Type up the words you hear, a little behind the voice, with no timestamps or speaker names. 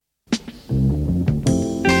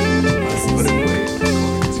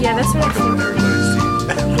That's what I feel.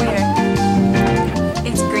 Where?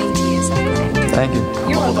 It's green tea or something. Thank you.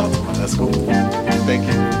 You're welcome. That's cool. Thank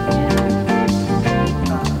you.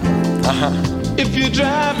 If you're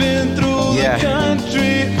driving through the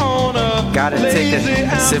country on a gotta take a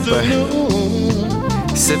sip of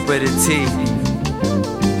the tea.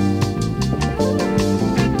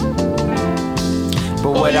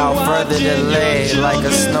 But without further delay, like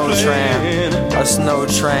a snow train,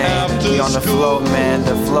 we on the flow, man.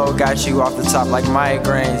 The flow got you off the top like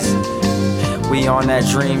migraines. We on that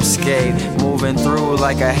dreamscape, moving through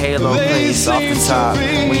like a halo place. Off the top,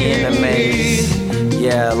 we in the maze.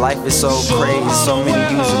 Yeah, life is so crazy, so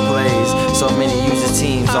many user plays, so many user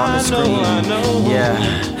teams on the screen. Yeah,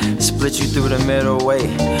 split you through the middle, wait,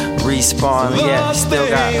 respawn, yeah, still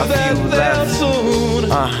got a few left.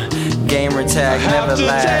 Gamer tag, never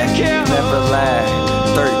lag, never lag.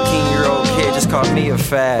 13-year-old kid just called me a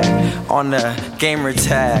fag on the gamer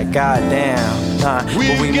tag, goddamn. But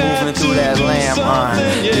we moving through that lamb,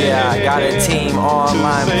 yeah, I got a team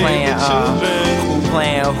online playing,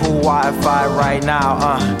 playing who Wi-Fi right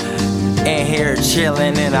now, in here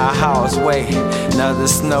chilling in our house. Wait, another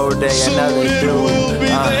snow day, another dude,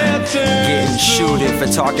 getting shooted for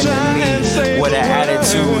talking to me with an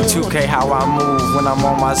attitude. 2K how I move when I'm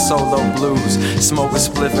on my solo blues. Smoke a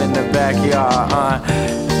spliff in the backyard,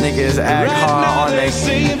 niggas act hard on they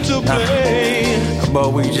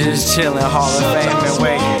but we just chillin', Hall of Fame and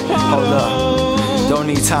wait, hold up. Don't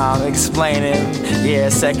need time explaining. Yeah,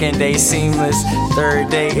 second day seamless. Third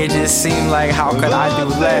day it just seemed like how could I do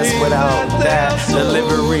less without that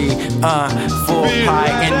delivery? Full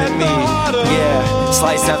pie into me. Yeah,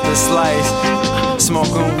 slice after slice.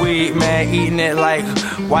 Smoking weed, man, eating it like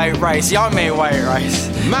white rice. Y'all made white rice.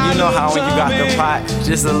 You know how when you got the pot,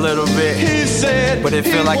 just a little bit, but it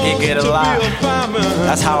feel like it get a lot.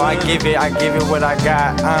 That's how I give it what I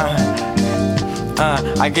got.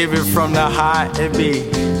 I give it from the hot, it be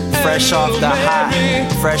fresh off the hot,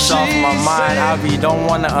 fresh off my mind. I don't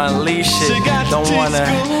wanna unleash it, don't wanna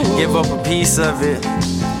give up a piece of it.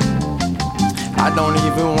 I don't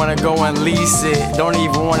even wanna go and lease it, don't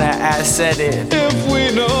even wanna asset it.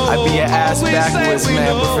 I be an ass backwards,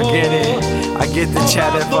 man, but forget it. I get the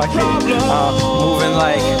chatter bucket, moving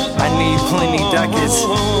like I need plenty ducats.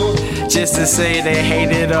 Just to say they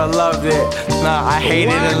hate it or love it. Nah, I hate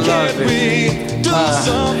it and love it.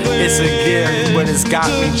 It's a gift, but it's got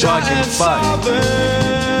me bugging. Fuck.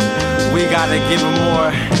 We gotta give it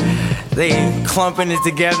more. They clumping it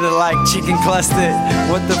together like chicken clustered.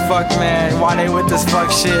 What the fuck, man? Why they with this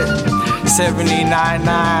fuck shit? 79.9.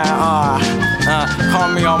 Call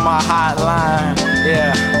me on my hotline.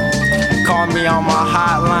 Yeah. Call me on my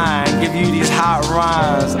hotline. Give you these hot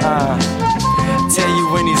rhymes. Tell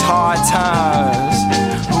you in these hard times,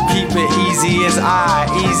 who keep it easy as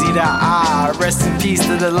easy to I. Rest in peace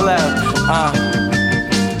to the left.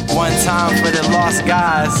 One time for the lost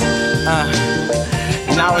guys.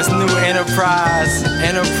 Now it's new enterprise.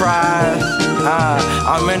 I'm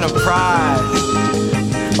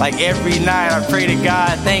enterprise. Like every night I pray to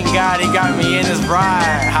God, thank God He got me in His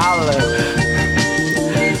ride.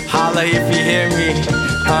 Holla if you hear me.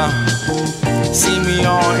 See me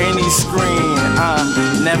on any screen,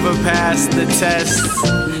 never pass the test.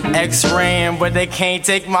 X-raying, but they can't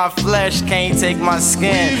take my flesh, can't take my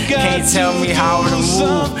skin, can't tell me how to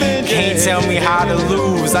move, can't tell me how to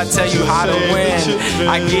lose. I tell you how to win.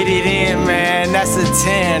 I get it in, man. That's a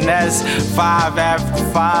 10. That's 5 after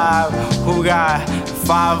 5. Who got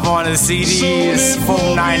 5 on the CD? It's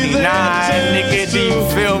 $4.99. Nigga, do you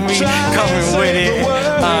feel me? Coming with it,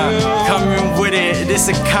 coming with it. This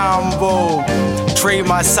a combo. Trade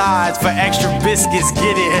my sides for extra biscuits,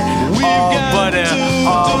 get it.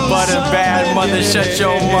 All butter, bad mother, shut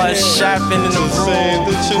your mouth, shopping in the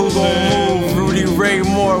room. Who gon' move? Rudy Ray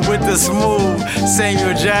Moore with the smooth.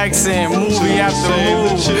 Samuel Jackson, movie after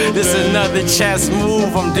move. This another chess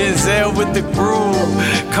move. I'm Denzel with the groove,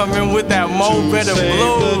 coming with that Mo Better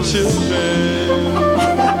blues.